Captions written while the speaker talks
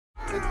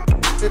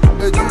I'm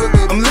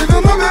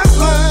living my best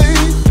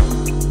life.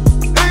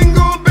 Ain't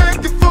going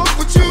back and forth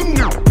with you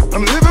now.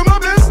 I'm living my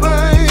best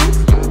life.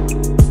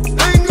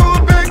 Ain't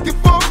going back and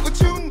forth with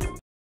you now.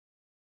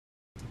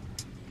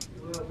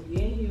 Well, we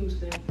in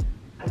Houston.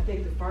 I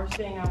think the first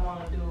thing I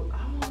want to do,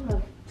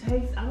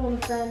 I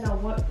want to find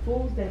out what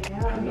foods they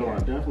have I know, here. I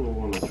definitely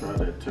want to try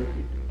that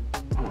turkey.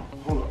 Oh,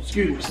 hold on,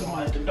 excuse me,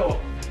 somebody at the door.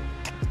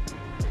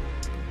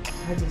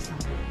 I just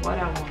don't know what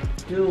I want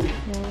to do.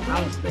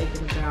 I was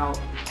thinking about.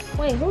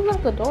 Wait, who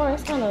locked the door?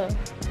 It's kind of.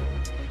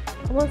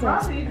 I wasn't.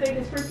 Robbie, you think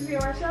it's supposed to be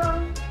our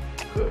show?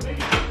 Could be.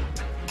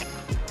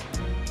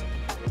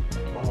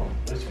 Oh,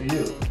 it's for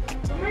you.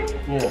 For me?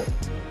 Yeah.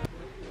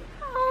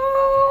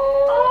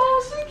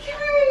 Oh, she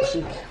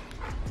came.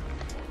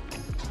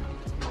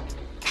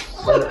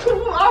 Okay,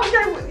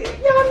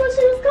 y'all knew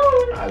she was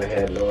coming. I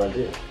had no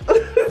idea.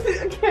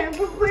 I can't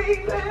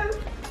believe this.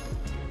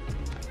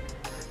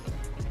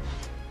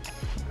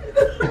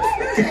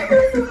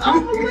 This is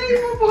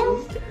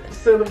unbelievable.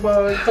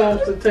 Cinnabon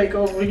comes to take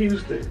over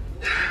Houston.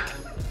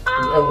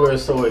 And we're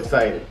so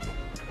excited.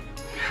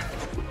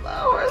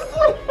 Lord,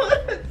 so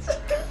much.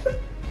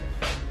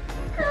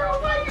 Girl,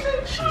 why you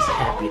didn't She's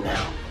happy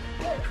now.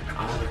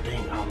 All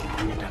the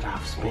money that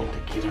I've spent to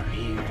get her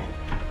here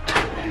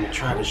and to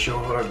try to show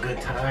her a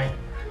good time,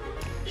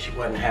 she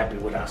wasn't happy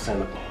without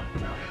Cinnabon.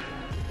 No.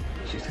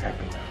 She's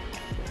happy now.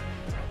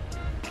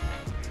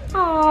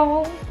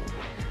 Oh,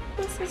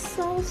 this is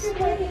so sweet.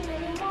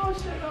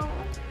 emotional.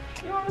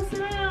 You want to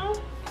sit down?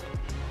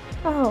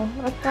 Oh,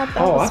 I thought that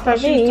Oh, I was thought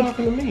for she was me.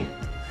 talking to me.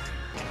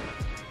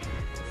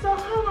 So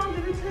how long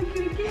did it take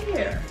you to get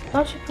here?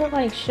 Don't you put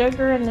like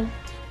sugar in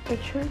the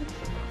tree?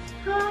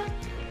 Huh?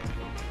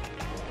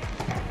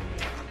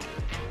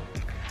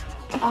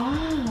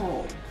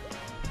 Oh.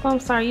 Oh, I'm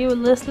sorry, you were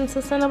listening to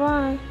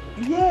Cinnabon?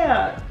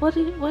 Yeah. What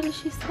did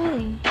she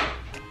say?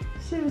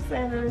 She was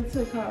saying that it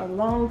took her a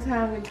long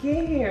time to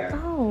get here.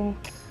 Oh,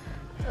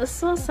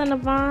 so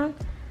Cinnabon,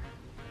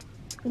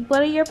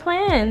 what are your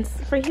plans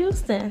for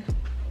Houston?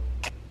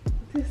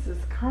 This is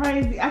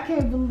crazy. I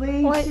can't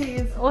believe she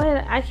is.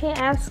 Wait, I can't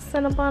ask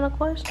Cinnabon a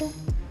question.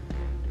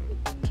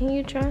 Can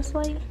you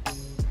translate?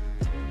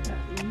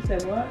 You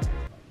said what?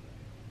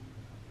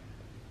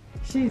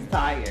 She's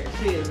tired.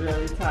 She is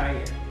really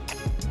tired.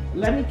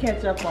 Let me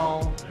catch up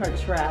on her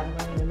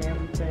traveling and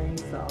everything.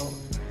 So,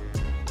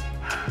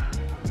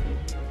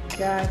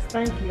 guys,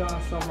 thank you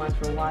all so much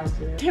for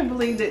watching. I can't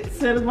believe that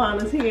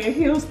Cinnabon is here in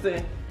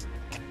Houston.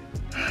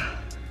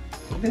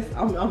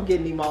 I'm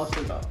getting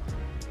emotional.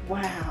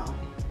 Wow.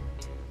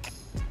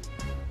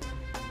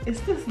 Is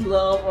this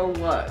love or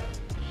what?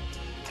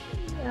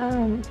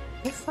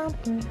 It's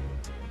something.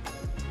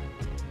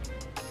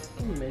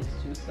 I missed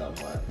you so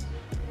much.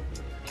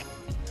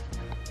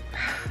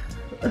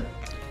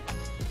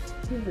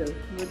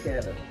 Look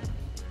at her.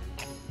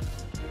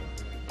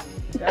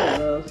 I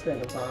love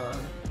Cinnabon.